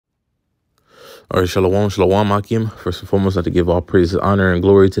All right, shalom, shalom, Akim. First and foremost, I'd like to give all praises, honor, and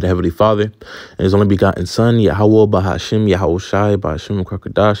glory to the Heavenly Father and His only begotten Son, Yahweh, Bahashim, Yahweh Shai, Bahashim,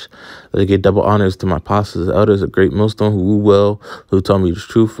 Kwakadash. Let me give double honors to my apostles and elders, a great millstone who rule well, who taught me the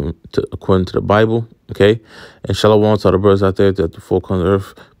truth according to the Bible. Okay, and shalom to all the brothers out there that the full corner of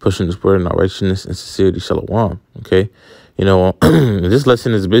earth pushing this word in our righteousness and sincerity. Shalom. Okay. You know, this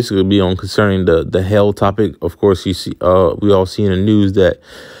lesson is basically be on concerning the hell topic. Of course, you see, we all see in the news that,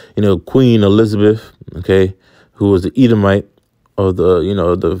 you know, Queen Elizabeth, okay, who was the Edomite of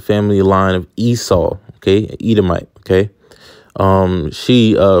the family line of Esau, okay, Edomite, okay.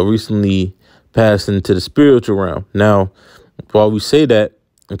 She recently passed into the spiritual realm. Now, while we say that,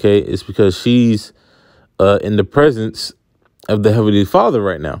 okay, it's because she's in the presence of the Heavenly Father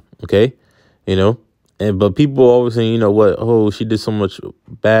right now, okay, you know. But people always saying, you know what, oh, she did so much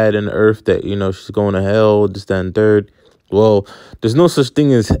bad in the earth that, you know, she's going to hell, this, that, and third. Well, there's no such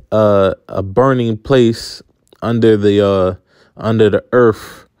thing as a burning place under the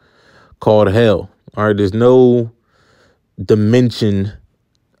earth called hell. All right, there's no dimension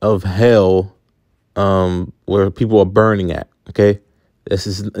of hell where people are burning at. Okay,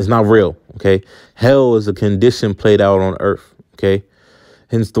 it's not real. Okay, hell is a condition played out on earth. Okay.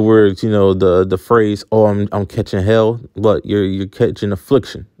 Hence the words, you know, the phrase, oh, I'm catching hell, but you're catching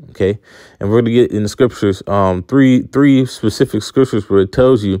affliction, okay? And we're gonna get in the scriptures, three specific scriptures where it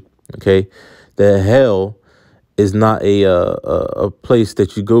tells you, okay, that hell is not a place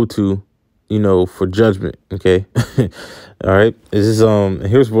that you go to, you know, for judgment, okay? All right. This is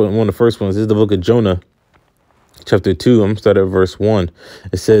here's one of the first ones. This is the book of Jonah, chapter 2. I'm gonna start at verse 1.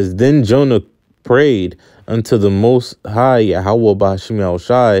 It says, then Jonah prayed unto the Most High, Yahweh Ba'ashim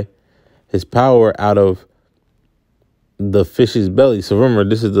Yahushai, his power out of the fish's belly. So remember,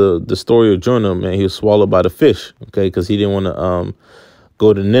 this is the story of Jonah, man. He was swallowed by the fish, okay, because he didn't want to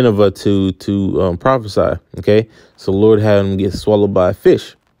go to Nineveh to prophesy, okay. So the Lord had him get swallowed by a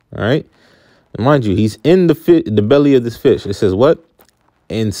fish, all right. And mind you, he's in the belly of this fish. It says what?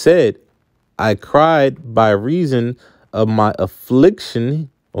 And said, I cried by reason of my affliction.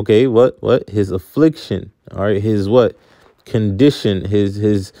 Okay, what? His affliction. All right, his what? Condition,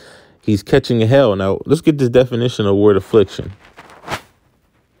 he's catching hell. Now, let's get this definition of word affliction.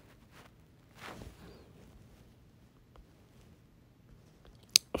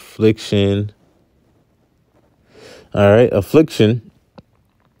 Affliction. All right, affliction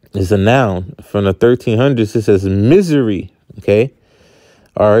is a noun. From the 1300s, it says misery, okay?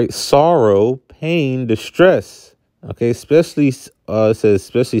 All right, sorrow, pain, distress. Okay, especially it says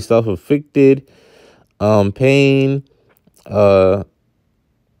especially self-inflicted, pain, in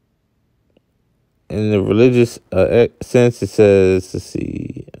the religious sense, it says, let's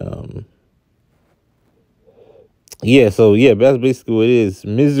see, yeah, so yeah, that's basically what it is: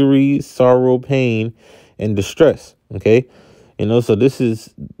 misery, sorrow, pain, and distress. Okay, you know, so this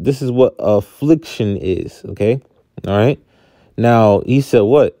is what affliction is. Okay, all right. Now he said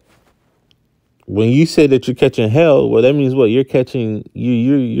what? When you say that you're catching hell, well, that means what? You're catching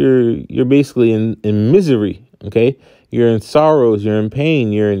you're basically in misery. Okay, you're in sorrows, you're in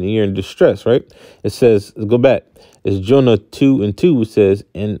pain, you're in distress, right? It says, go back. It's Jonah 2:2. It says,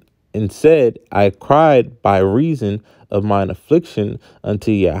 and said, I cried by reason of mine affliction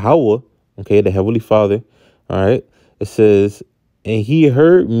unto Yahweh, okay, the Heavenly Father. All right. It says, and he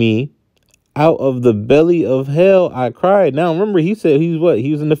heard me out of the belly of hell. I cried. Now remember, he said he's what?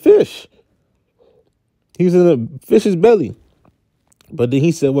 He was in the fish. He's in the fish's belly. But then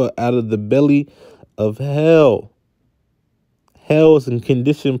he said, well, out of the belly of hell. Hell is a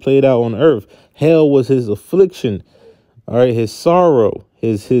condition played out on earth. Hell was his affliction. All right, his sorrow,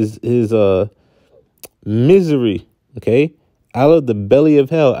 his misery. Okay, out of the belly of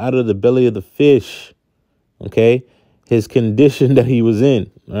hell, out of the belly of the fish. Okay, his condition that he was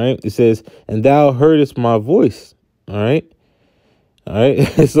in. All right, it says, and thou heardest my voice. All right. All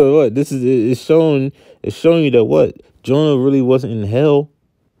right. So what? This is it's showing you that what? Jonah really wasn't in hell.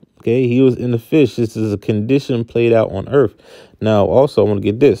 Okay, he was in the fish. This is a condition played out on earth. Now, also, I want to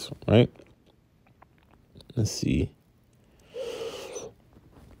get this, right? Let's see.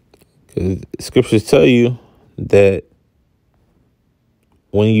 Because scriptures tell you that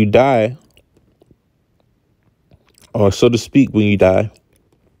when you die, or so to speak, when you die,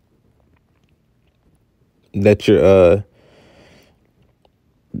 that you're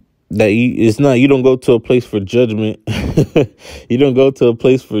you don't go to a place for judgment. You don't go to a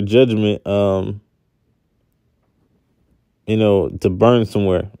place for judgment, you know, to burn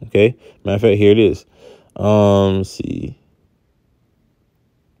somewhere. Okay. Matter of fact, here it is. Let's see.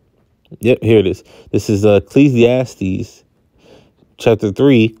 Yep, here it is. This is Ecclesiastes chapter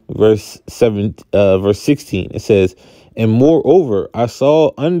 3, verse 16. It says, and moreover, I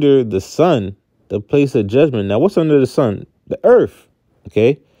saw under the sun the place of judgment. Now, what's under the sun? The earth.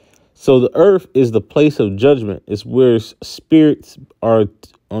 Okay. So the earth is the place of judgment. It's where spirits are,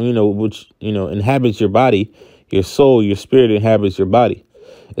 which, inhabits your body, your soul, your spirit inhabits your body.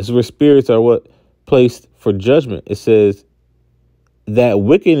 It's where spirits are placed for judgment. It says that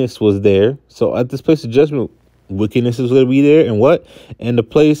wickedness was there. So at this place of judgment, wickedness is going to be there. And what? And the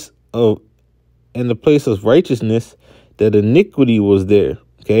place of righteousness, that iniquity was there.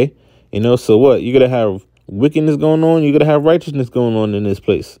 Okay. So what? You're going to have wickedness going on. You're going to have righteousness going on in this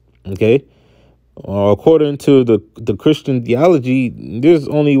place. Okay. According to the Christian theology, there's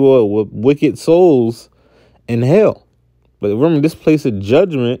only wicked souls in hell. But remember, this place of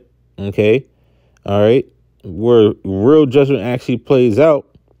judgment, okay, all right, where real judgment actually plays out,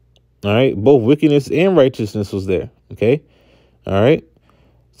 all right, both wickedness and righteousness was there, okay, all right.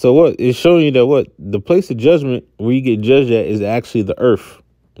 So what? It's showing you that the place of judgment where you get judged at is actually the earth,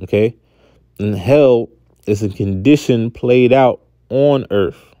 okay, and hell is a condition played out on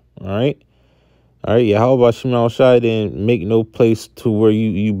earth, all right. All right, yeah, how about Shema Shai then make no place to where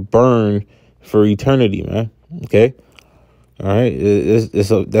you burn for eternity, man, okay. All right,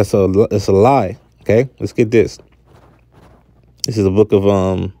 it's a lie. Okay, let's get this. This is the book of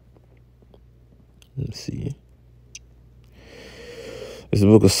let's see. This is the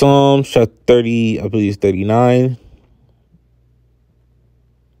book of Psalms, chapter 30, I believe it's 39.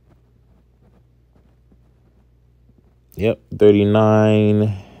 Yep,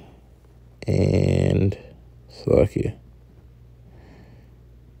 39 and Slovakia.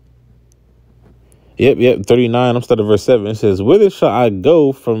 Yep, 39. I'm starting at verse 7. It says, whither shall I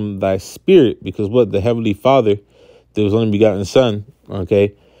go from thy spirit? Because the Heavenly Father, there was only begotten Son,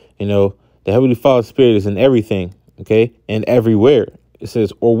 okay? The Heavenly Father's spirit is in everything, okay? And everywhere. It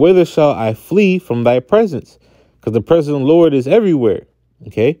says, or whither shall I flee from thy presence? Because the presence of the Lord is everywhere,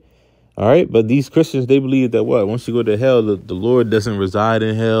 okay? All right, but these Christians, they believe that once you go to hell, the Lord doesn't reside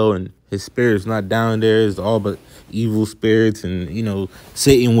in hell and his spirit's not down there. It's all but evil spirits and,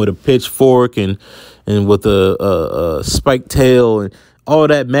 Satan with a pitchfork and with a spiked tail and all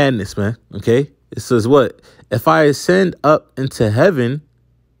that madness, man. Okay. It says if I ascend up into heaven,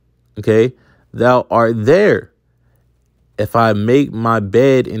 okay, thou art there. If I make my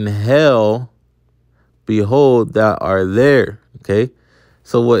bed in hell, behold, thou art there. Okay.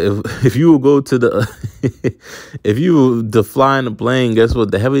 So if you will go to if you will to fly in a plane, guess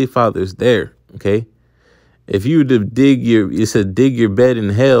what? The Heavenly Father is there. Okay. If you were to dig your bed in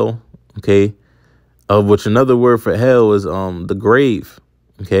hell, okay, which another word for hell is the grave,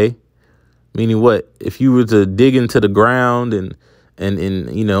 okay, meaning what? If you were to dig into the ground and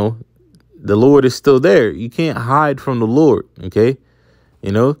the Lord is still there. You can't hide from the Lord, okay,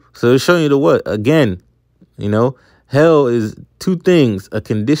 so it's showing you again, hell is two things: a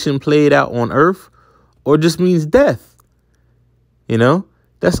condition played out on earth, or just means death.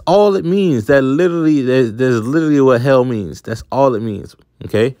 That's all it means. There's literally what hell means. That's all it means.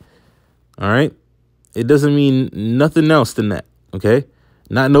 Okay. All right. It doesn't mean nothing else than that. Okay.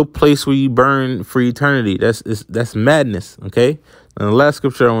 Not no place where you burn for eternity. That's madness. Okay. And the last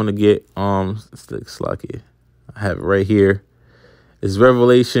scripture I want to get, Slocky, I have it right here. It's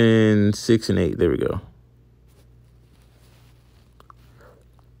Revelation 6 and 8. There we go.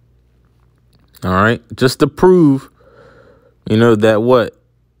 All right. Just to prove, that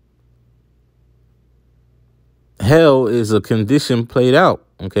hell is a condition played out.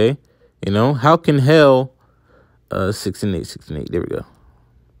 Okay. How can hell, 6 and 8, there we go.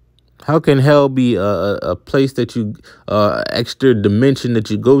 How can hell be a place that you, extra dimension that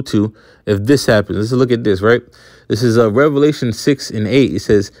you go to if this happens? Let's look at this, right? This is Revelation 6 and 8. It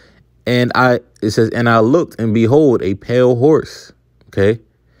says, and I looked and behold a pale horse. Okay.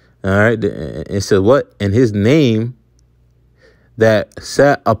 All right. It said what? And his name that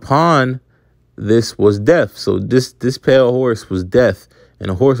sat upon this was death. So this pale horse was death,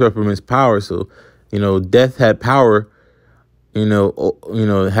 and a horse represents power. So, death had power,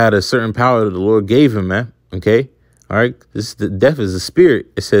 had a certain power that the Lord gave him, man. Okay. All right. Death is a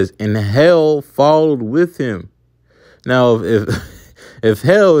spirit. It says, and hell followed with him. Now, if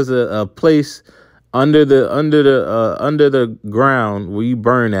hell is a place under the ground where you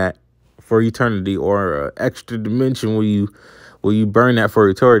burn at for eternity, or an extra dimension where you burn that for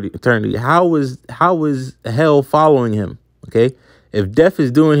eternity, how is hell following him? Okay. If death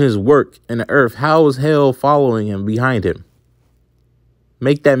is doing his work in the earth, how is hell following him behind him?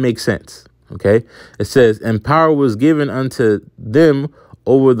 Make that make sense. Okay. It says, and power was given unto them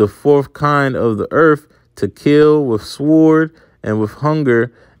over the fourth kind of the earth to kill with sword and with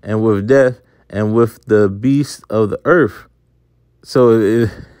hunger, and with death, and with the beasts of the earth. So,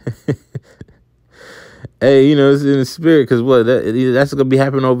 hey, you know, it's in the spirit, because what that's gonna be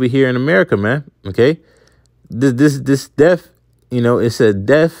happening over here in America, man. Okay, this death, you know, it said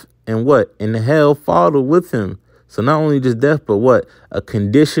death and what, and hell followed with him. So not only just death, but what, a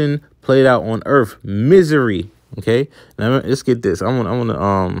condition played out on earth, misery. Okay, now let's get this. I want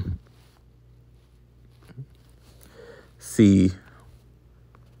to see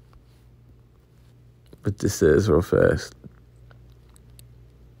what this says real fast.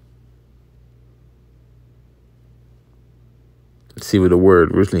 See where the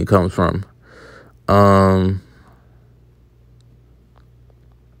word originally comes from.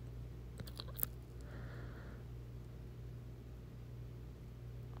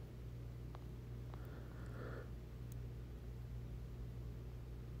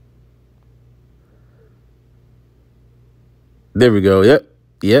 There we go.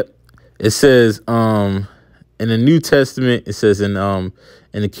 Yep. It says in the New Testament, it says in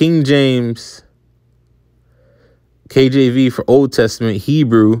the King James, KJV for Old Testament,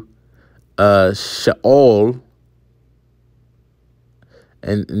 Hebrew, Sheol,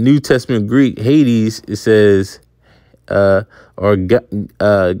 and New Testament Greek, Hades, it says or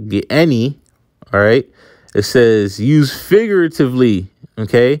Gehenna, all right? It says used figuratively,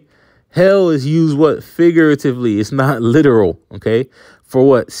 okay? Hell is used what? Figuratively. It's not literal, okay? For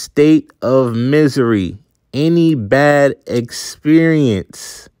what? State of misery. Any bad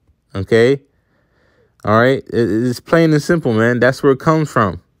experience, okay? All right? It's plain and simple, man. That's where it comes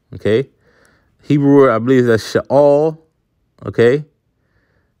from, okay? Hebrew word, I believe that's Sheol, okay?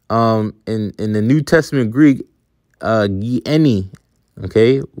 In the New Testament Greek, Gehenna,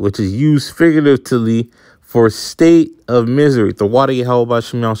 okay? Which is used figuratively for state of misery. The water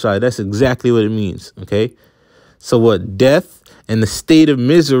that's exactly what it means. Okay. So what? Death and the state of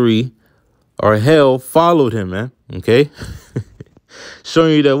misery or hell followed him, man. Okay.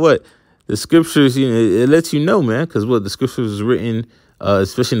 Showing you that what? The scriptures, you know, it lets you know, man, because what the scriptures is written,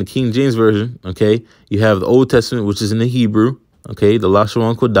 especially in the King James Version, okay? You have the Old Testament, which is in the Hebrew, okay, the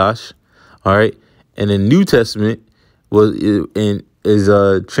Lashon Kodash, all right? And the New Testament is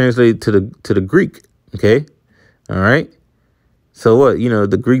translated to the Greek. Okay. All right. So what, you know,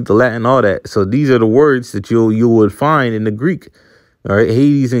 the Greek, the Latin, all that. So these are the words that you would find in the Greek. All right.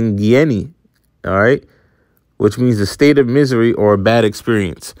 Hades and Gehenna. All right. Which means a state of misery or a bad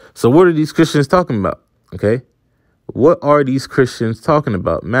experience. So what are these Christians talking about? Okay. What are these Christians talking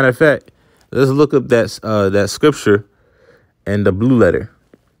about? Matter of fact, let's look up that scripture and the blue letter,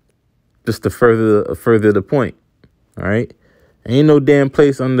 just to further the point. All right. Ain't no damn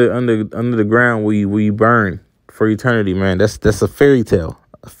place under the ground where you burn for eternity, man. That's a fairy tale,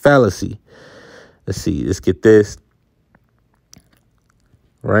 a fallacy. Let's see. Let's get this.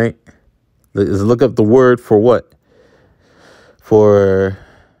 Right? Let's look up the word for what? For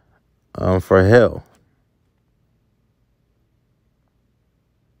hell.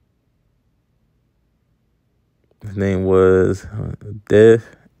 His name was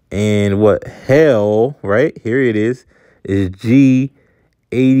death and what? Hell, right? Here it is G86.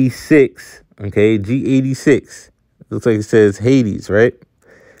 Okay, G86. Looks like it says Hades, right?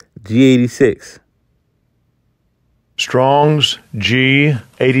 G86. Strong's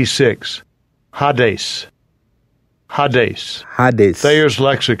G86. Hades. Thayer's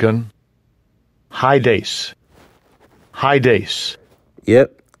Lexicon. Hades.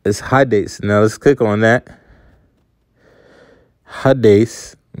 Yep, it's Hades. Now let's click on that.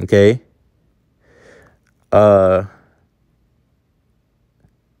 Hades, okay.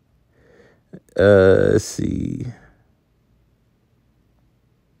 Let's see.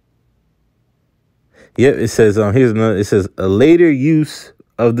 Yep, it says here's another. It says a later use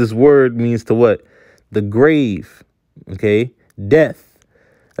of this word means to what? The grave. Okay, death.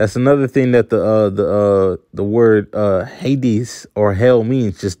 That's another thing that the word Hades or hell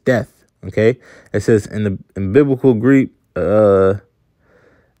means, just death. Okay, it says in biblical Greek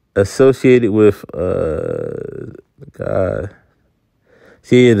associated with God.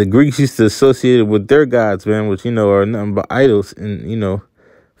 See, yeah, the Greeks used to associate it with their gods, man, which, you know, are nothing but idols and, you know,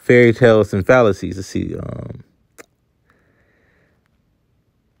 fairy tales and fallacies. Let's see.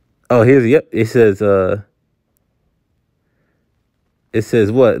 Yep. It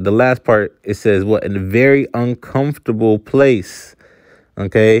says what? The last part, it says what? In a very uncomfortable place.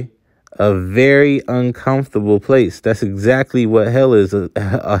 Okay? A very uncomfortable place. That's exactly what hell is.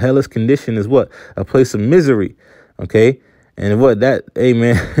 A hellish condition is what? A place of misery. Okay? And what that, hey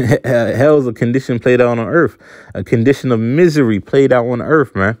man, hell is a condition played out on earth. A condition of misery played out on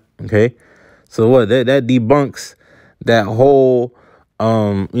earth, man. Okay? So what? That debunks that whole,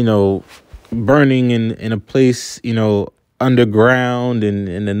 you know, burning in a place, you know, underground and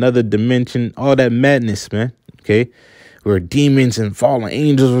in another dimension, all that madness, man. Okay. Where demons and fallen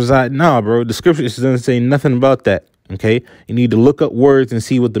angels reside. Nah, bro. The scripture doesn't say nothing about that. Okay. You need to look up words and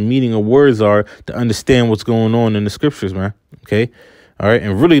see what the meaning of words are to understand what's going on in the scriptures, man. Okay. All right.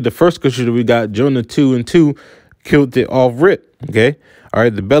 And really, the first scripture that we got, Jonah 2:2, killed it off rip. Okay. All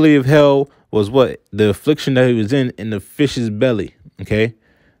right. The belly of hell was what? The affliction that he was in the fish's belly. Okay.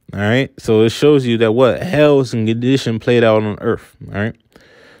 All right. So it shows you that what hell's condition played out on earth. All right.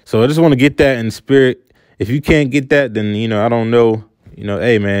 So I just want to get that in spirit. If you can't get that, then, you know, I don't know, you know,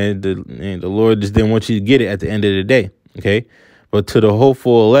 hey, man, the Lord just didn't want you to get it at the end of the day. OK, but to the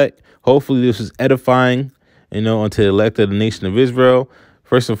hopeful elect, hopefully this is edifying, you know, unto the elect of the nation of Israel.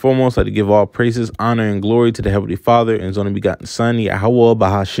 First and foremost, I'd like to give all praises, honor, and glory to the Heavenly Father and His only begotten Son, Yahweh,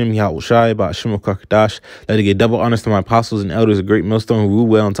 Bahashim, Yahushai, Bahashim of Kakadash. Let it get double honors to my apostles and elders, a great millstone who rule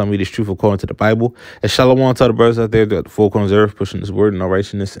well and tell me this truth according to the Bible. And shalom to the brothers out there throughout the four corners of earth, pushing this word in all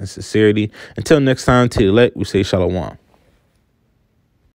righteousness and sincerity. Until next time, to the elect, we say shalom.